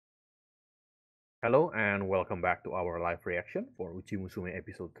Hello and welcome back to our live reaction for Uchi Musume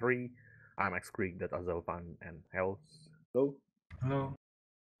episode 3. I'm Xkreek.Azelfan and Health. Go. Hello.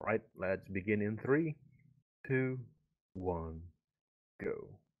 Right, let's begin in 3, 2, 1, go.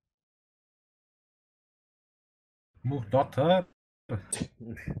 Move daughter.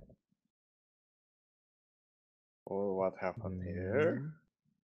 Oh, what happened here?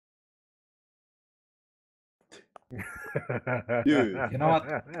 Mhm. Dude. You know what?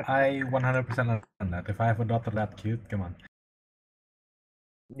 I 100% understand that. If I have a daughter that cute, come on.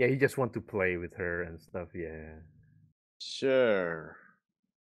 Yeah, he just want to play with her and stuff, yeah. Sure.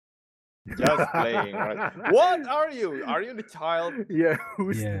 Just playing, right? What are you? Are you the child? Yeah,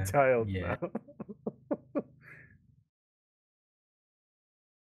 who's the Yeah, child yeah. now?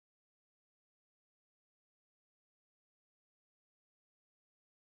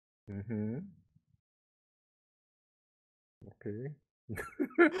 Mm-hmm. Okay.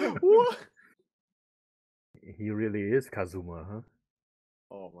 What? He really is Kazuma, huh?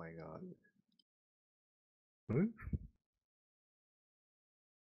 Oh my god. Huh?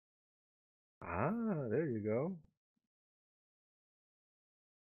 Ah, there you go.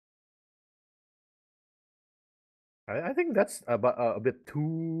 I think that's a bit too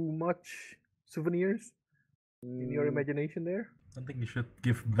much souvenirs in your Mm, imagination there. I don't think you should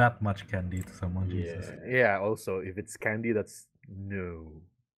give that much candy to someone, Jesus. yeah. Yeah, also, if it's candy, that's no.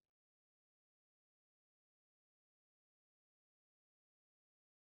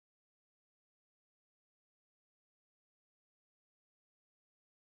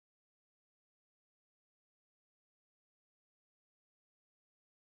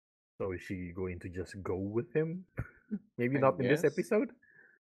 So is she going to just go with him? Maybe I not in this guess. episode?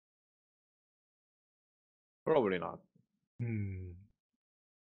 Probably not. Hmm.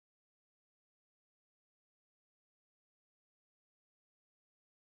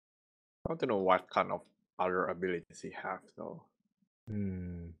 I want to know what kind of other abilities he have though.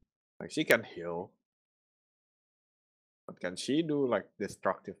 Hmm. Like she can heal. But can she do like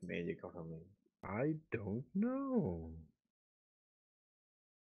destructive magic or something? I don't know.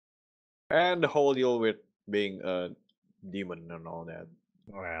 And the whole deal with being a demon and all that.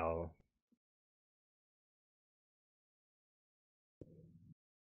 Well,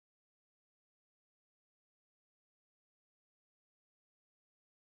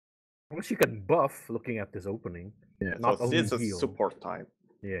 well, she can buff looking at this opening, Yeah, so not only she's a heal. support type.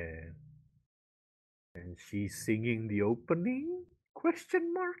 Yeah. And she's singing the opening?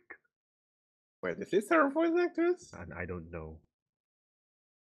 Question mark? Wait, is this her voice actress? And I don't know.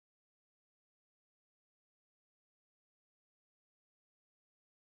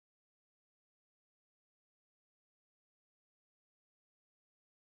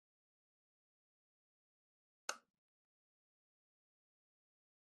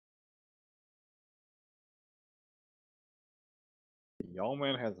 The young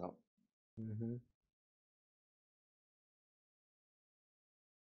man has up. Mm-hmm.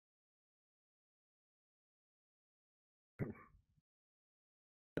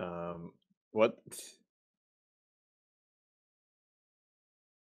 What?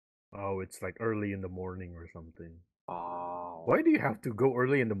 Oh, it's like early in the morning or something. Oh, Why do you have to go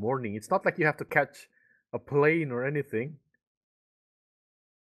early in the morning? It's not like you have to catch a plane or anything.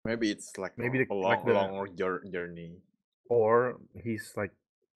 maybe it's like Maybe the, a like long, the long journey. or he's like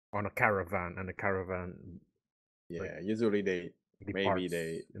on a caravan and the caravan like Yeah, usually maybe departs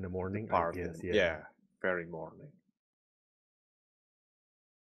they in the morning, I depart guess. in Yeah. yeah, very morning.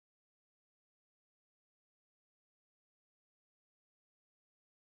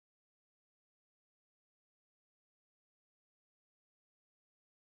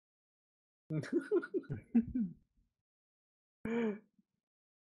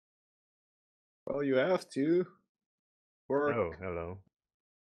 Well, you have to Oh, work hello.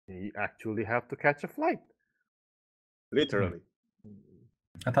 You actually have to catch a flight. Hmm. literally.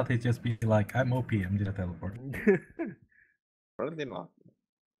 I thought he'd just be like, I'm OP, I'm gonna teleport. Apparently not.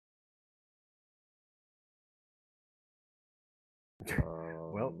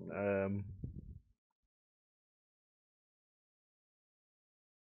 Well, Um,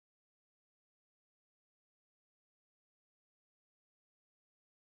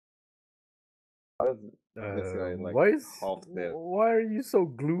 how does this guy like half dead? why are you so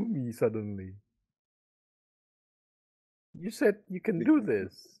gloomy suddenly? You said you can Be- do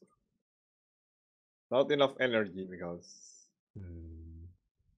this. Not enough energy because Hmm.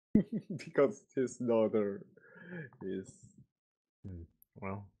 because his daughter is Hmm.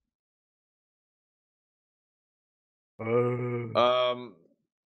 Well, uh, um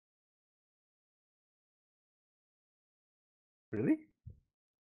really?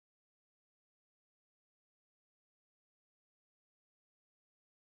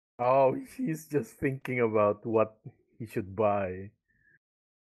 Oh, he's just thinking about what he should buy.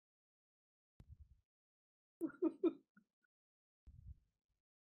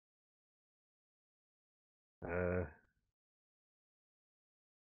 Uh,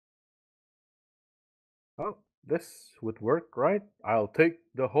 oh, this would work, right? I'll take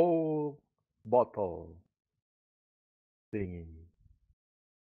the whole bottle thingy.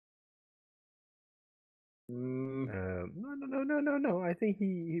 Mm, No, no, no, no, no, no. I think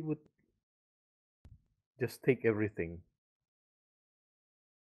he would just take everything.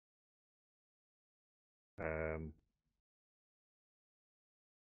 Um,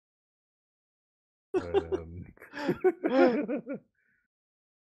 um.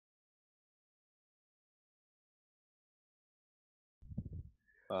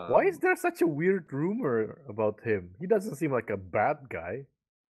 Why is there such a weird rumor about him? He doesn't seem like a bad guy.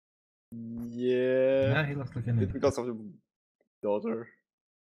 yeah, Yeah, he looks like an it's idiot. because of the daughter.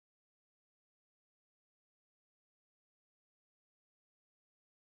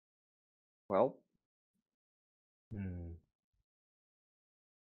 Well, Hmm.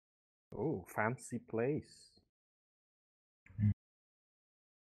 Oh, fancy place. Mm.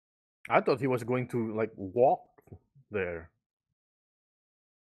 I thought he was going to like walk there.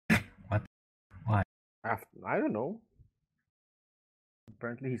 What? Why? After I don't know.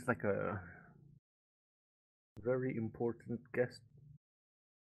 Apparently, he's like a very important guest.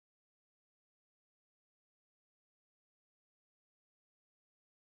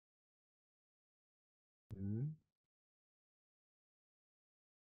 Hmm.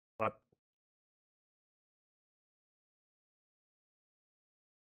 But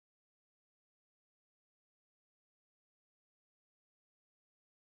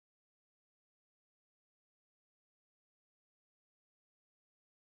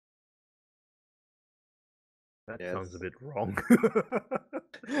that yes. sounds a bit wrong.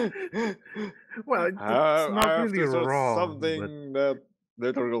 Well, it's I not have really to search wrong, something that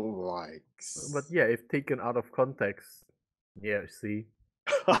literal likes. but yeah, if taken out of context, yeah. See,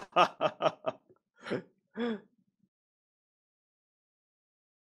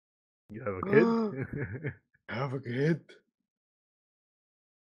 you have a kid. Have a kid.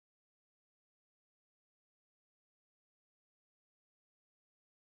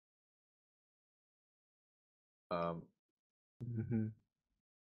 Um, Mhm.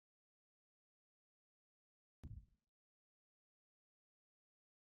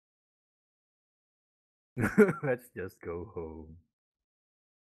 Let's just go home.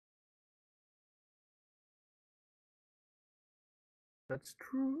 That's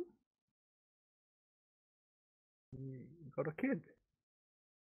true. You got a kid.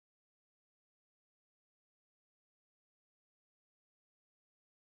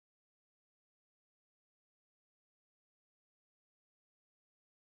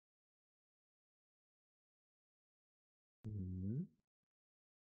 Mhm.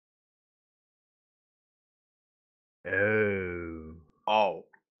 Oh. oh,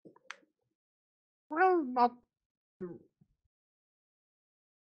 Well, not.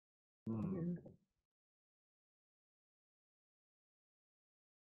 hmm.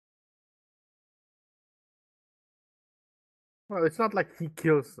 Well, it's not like he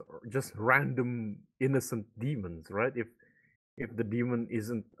kills just random innocent demons, right? If the demon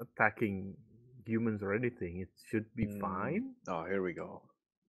isn't attacking humans or anything, it should be fine. Oh, here we go.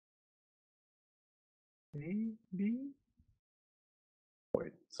 Maybe.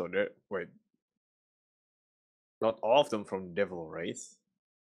 Wait, so there. Wait, not all of them from devil race.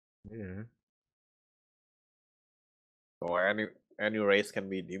 Yeah. So any race can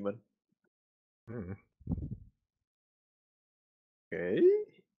be demon. Hmm. Okay.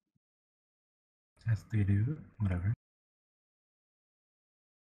 As they do, whatever.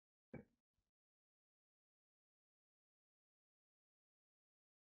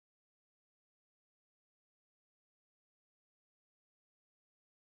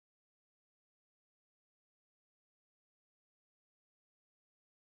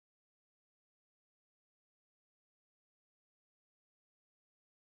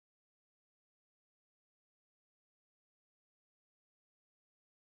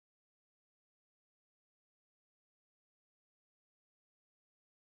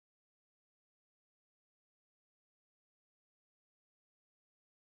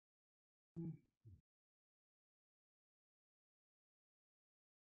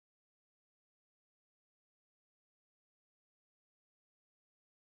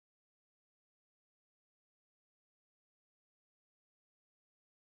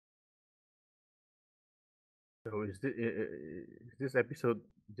 So is this episode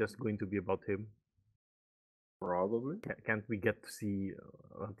just going to be about him? Probably. Can't we get to see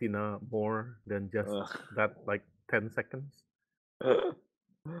Latina more than just that, like 10 seconds?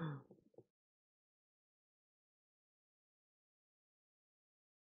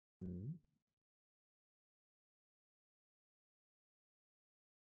 Hmm.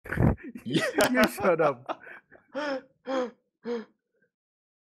 You shut up.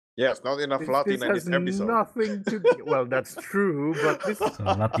 Yes, not enough This Latin in has this episode. nothing to. Well, that's true, but this. So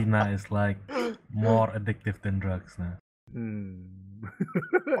Latina is like more addictive than drugs now.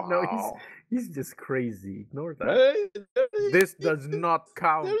 No, Wow. he's just crazy. Ignore that. Hey, This does not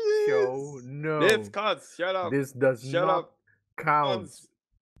count, there show. is. No. This counts. Shut up. This does Shut not up. count. Counts.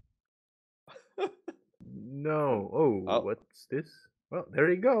 No. Oh, Oh. what's this? Well, there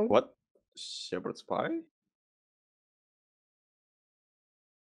you go. What? Shepherd's pie?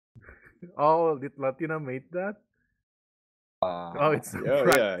 Oh, did Latina made that? Oh, it's a yeah,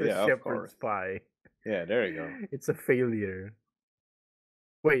 practice yeah, of shepherd's course. pie. Yeah, there you go. It's a failure.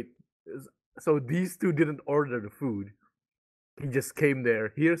 Wait, so these two didn't order the food. He just came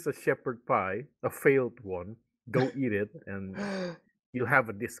there. Here's a shepherd pie, a failed one. Go eat it, and you'll have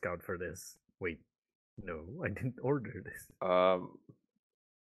a discount for this. Wait, no, I didn't order this.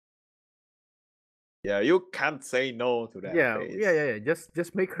 Yeah, you can't say no to that. Yeah, face. yeah.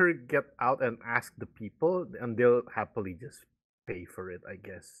 Just make her get out and ask the people, and they'll happily just pay for it, I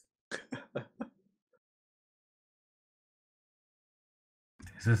guess.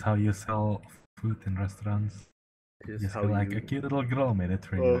 This is how you sell food in restaurants. This You is say how like you. a cute little girl made it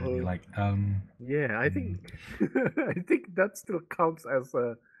for you, and you're like, Yeah, I think I think that still counts as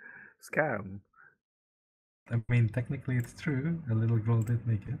a scam. I mean, technically it's true. A little girl did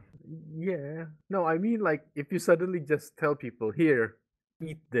make it. Yeah. No, I mean like if you suddenly just tell people, here,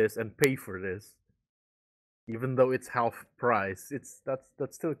 eat this and pay for this, even though it's half price,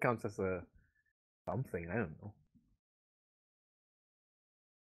 that still counts as a something, I don't know.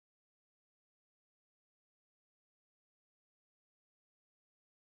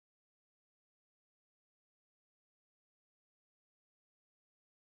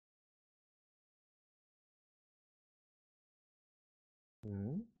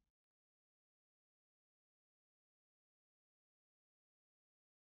 Mhm.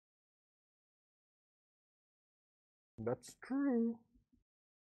 That's true.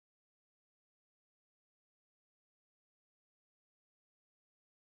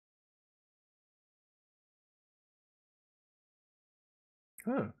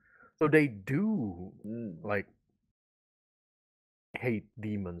 Huh. So they do like hate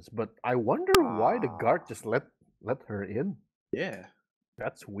demons, but I wonder why the guard just let her in. Yeah.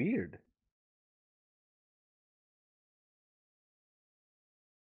 That's weird.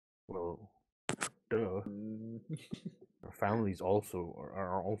 Well, duh. Our families also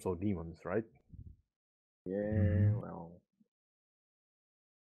are also demons, right? Yeah, well.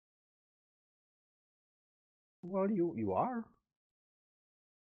 Well, you are.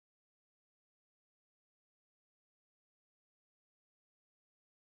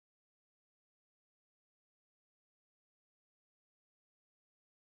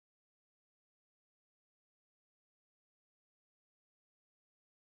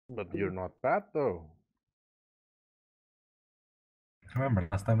 But you're not bad though. Remember,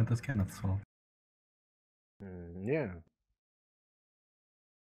 last time it was Kenneth's fault. Yeah.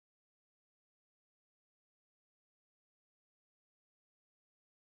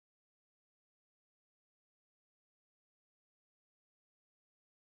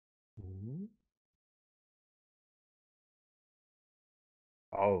 Mhm.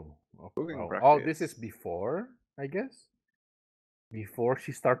 Oh, Cooking oh, this is practice. before, I guess. Before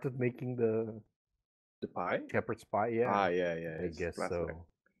she started making the The pie? shepherd's pie, yeah. Yeah, I it's guess flashback. so.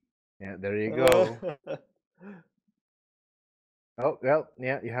 Yeah, there you go. Oh, well,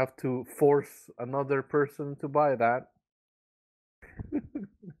 yeah, you have to force another person to buy that.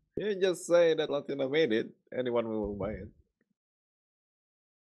 You just say that Latina made it, anyone will buy it.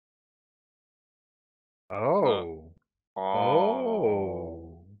 Oh.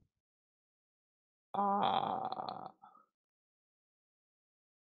 Oh. Ah.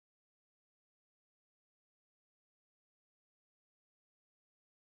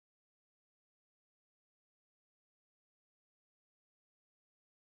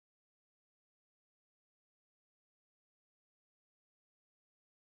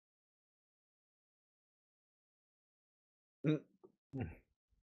 Mm.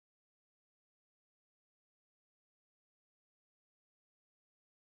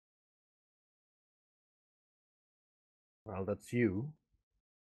 Well, that's you.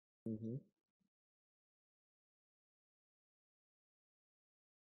 Mm-hmm.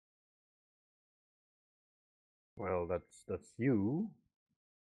 Well, that's you.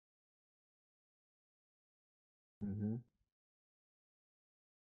 Mm-hmm.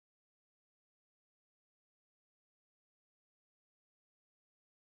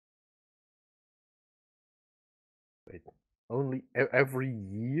 Wait, only every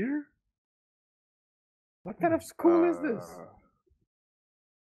year? What kind of school is this?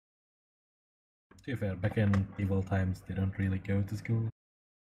 To be fair, back in evil times, they don't really go to school.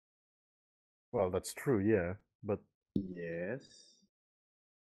 Well, that's true, yeah. But Yes.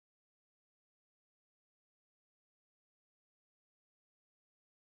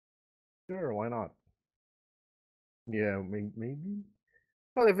 sure, why not? Yeah, maybe.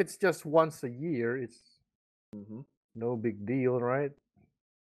 Well, if it's just once a year, it's Mm-hmm. no big deal, right?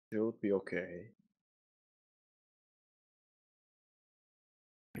 It would be okay.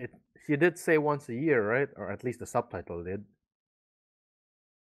 She did say once a year, right? Or at least the subtitle did.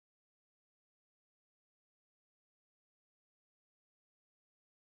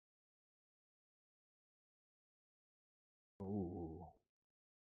 Ooh.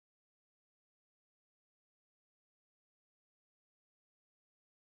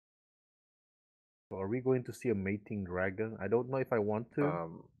 So are we going to see a mating dragon? I don't know if I want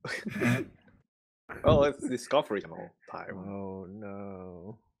to. Well, it's Discovery Channel time. Oh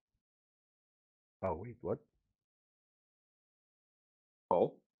no. Oh wait, what?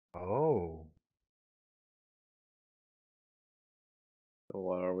 Oh, Oh. so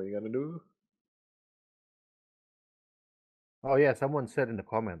what are we gonna do? Oh yeah, someone said in the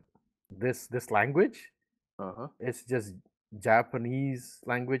comment, this language Uh-huh. is just Japanese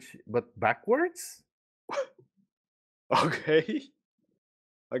language but backwards. Okay.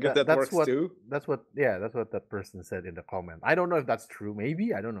 I guess that That's works what too. that's what yeah, that's what that person said in the comment. I don't know if that's true.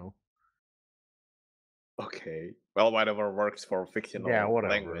 Maybe, I don't know. Okay. Well, whatever works for Yeah, fictional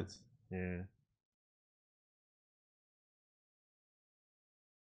whatever. language. Yeah.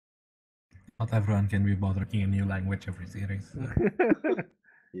 Not everyone can be bothered learning a new language every series.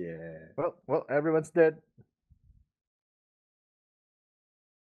 Yeah. well, everyone's dead.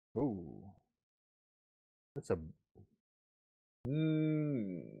 Ooh. That's a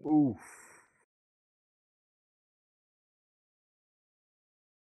oof.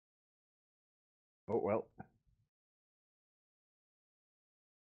 Oh well.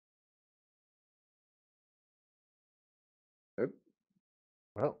 Oop.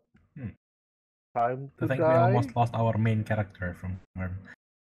 Well, Hmm. time I to think we die. almost lost our main character from her.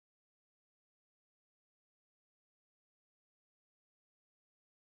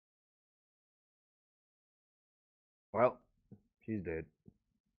 Well, she's dead.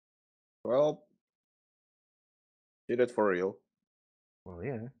 Well, did it for real. Well,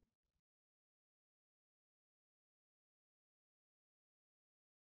 yeah.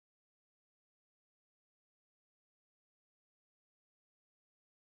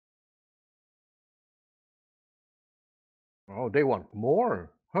 Oh, they want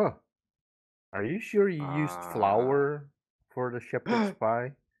more, huh? Are you sure you used flour for the shepherd's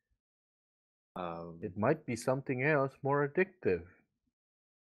pie? It might be something else more addictive.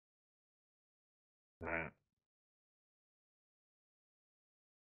 Nah.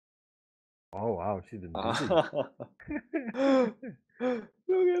 Oh wow, she's been busy. Look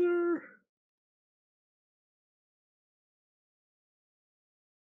at her.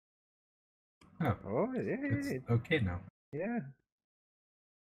 Oh, Oh yeah, it's okay now. yeah.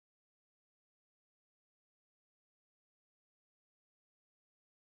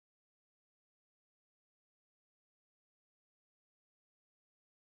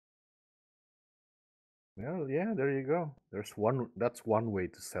 Well, yeah. There you go. There's one. That's one way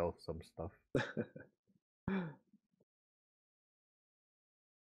to sell some stuff.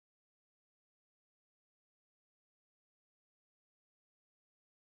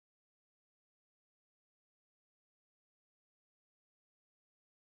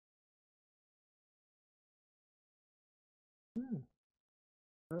 Hmm.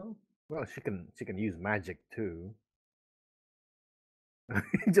 Well, she can use magic too.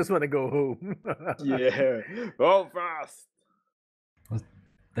 Just want to go home. Yeah. Go fast.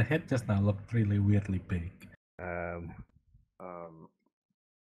 The head just now looked really weirdly big. Um.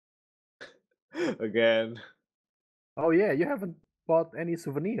 Again. Oh yeah, you haven't bought any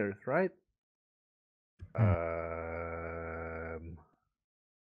souvenirs, right? Hmm.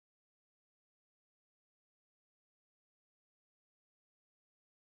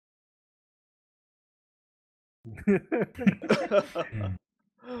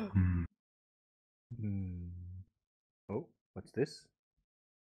 Hmm. Hmm. Oh, what's this?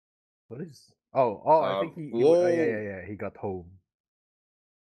 What is? Oh, I think he. Yeah, Whoa. yeah. He got home.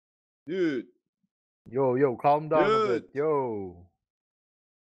 Dude. Yo, calm down a bit. Dude. Yo.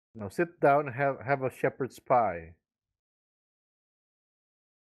 Now sit down and have a shepherd's pie.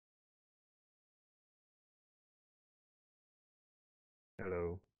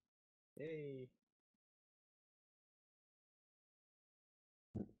 Hello. Hey.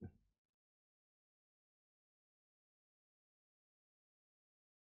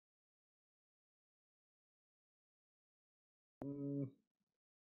 Mm.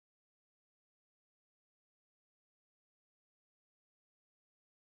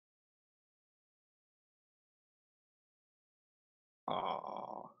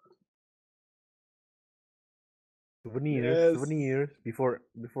 Aw. Yes. Souvenirs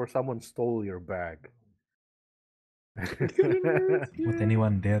before someone stole your bag. Would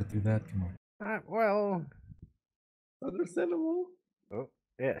anyone dare do that? Come on. Well, Understandable. oh,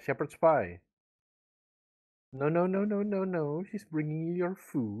 yeah, shepherd's pie. No. She's bringing you your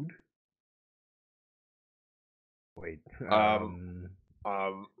food. Wait. I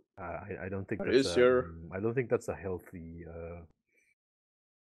don't think Are that's you sure? I don't think that's a healthy.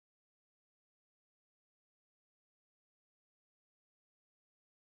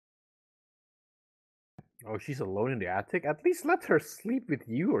 Oh, she's alone in the attic. At least let her sleep with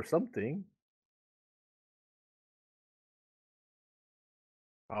you or something.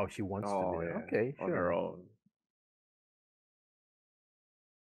 Oh, she wants to Oh be there. yeah. Okay, On her sure. own.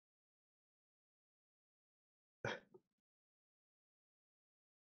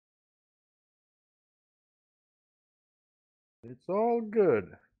 It's all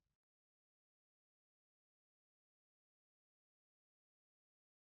good.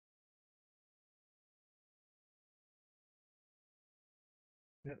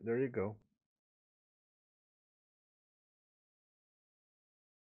 Yeah, there you go.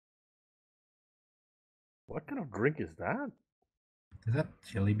 What kind of drink is that? Is that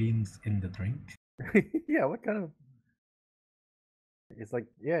chili beans in the drink? Yeah, what kind of? It's like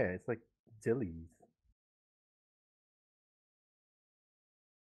it's like jellies.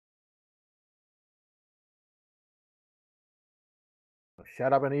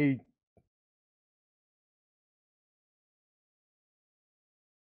 Shut up and eat.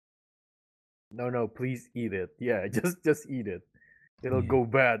 No, please eat it. Yeah, just eat it. It'll Yeah. go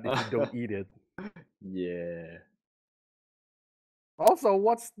bad if you don't eat it. Yeah. Also,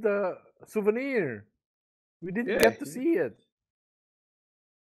 what's the souvenir? We didn't get to see it.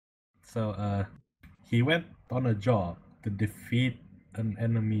 So he went on a job to defeat an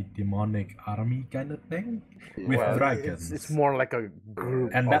enemy demonic army kind of thing with Well, dragons. it's more like a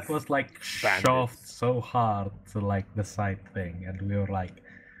group. And that of was like bandits. shoved so hard to like the side thing, and we were like,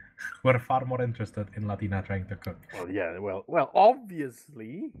 we're far more interested in Latina trying to cook. Well, yeah. Well.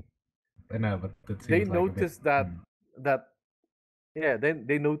 Obviously, I know, but it they seems like a bit, noticed that yeah. Then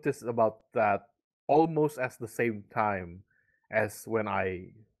they noticed about that almost as the same time as when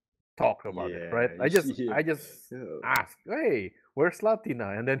I talked about it. Right? I just asked, hey, where's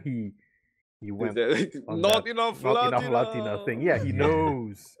Latina? And then he went on Not that enough not Latina. enough Latina thing. Yeah, he Yeah.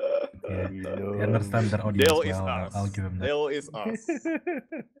 knows. Yeah. He I knows. understand their audience Dale is well. us. I'll give him that. Dale is us.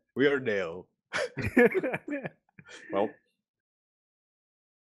 We are Dale. Well,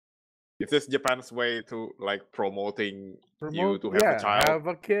 if this Japan's way to like promoting you to have a child, have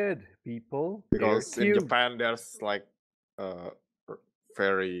a kid, people. because They're in cute. Japan there's like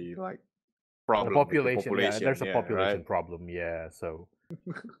very like The problem population, with the population. yeah, there's a population right? problem. Yeah, so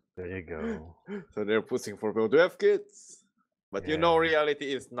there you go. So they're pushing for people to have kids. But you know, Yeah.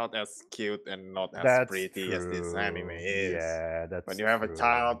 reality is not as cute and not as That's pretty as this anime true. is. Yeah, that's When you have a true.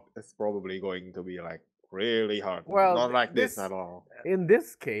 child, it's probably going to be like really hard. Well, not like this at all. In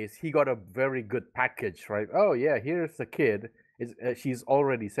this case, he got a very good package, right? Oh yeah, here's a kid. She's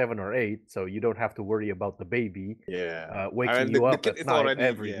already 7 or 8, so you don't have to worry about the baby Yeah. waking the you up kid at is night already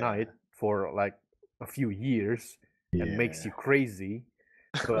every night for like a few years and makes you crazy.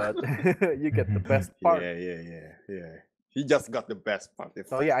 But you get the best part. Yeah. He just got the best part.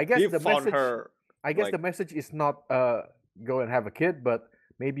 So yeah, I guess he the found message. her. I guess like- the message is not go and have a kid, but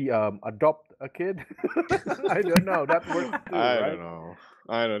maybe adopt a kid. I don't know. That works too, I right? don't know.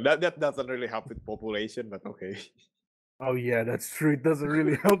 I don't know. That doesn't really help with population, but okay. Oh yeah, that's true. It doesn't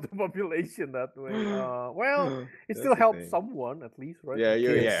really help the population that way. Well, it That's still the helps thing. someone at least, right? Yeah, The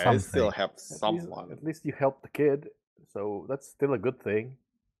kid. it still something. helps someone. At least you help the kid, so that's still a good thing.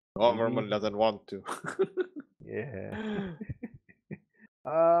 Government Maybe. doesn't want to. Yeah.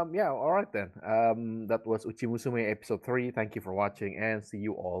 Yeah, all right then. That was Uchi Musume episode 3. Thank you for watching and see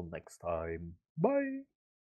you all next time. Bye.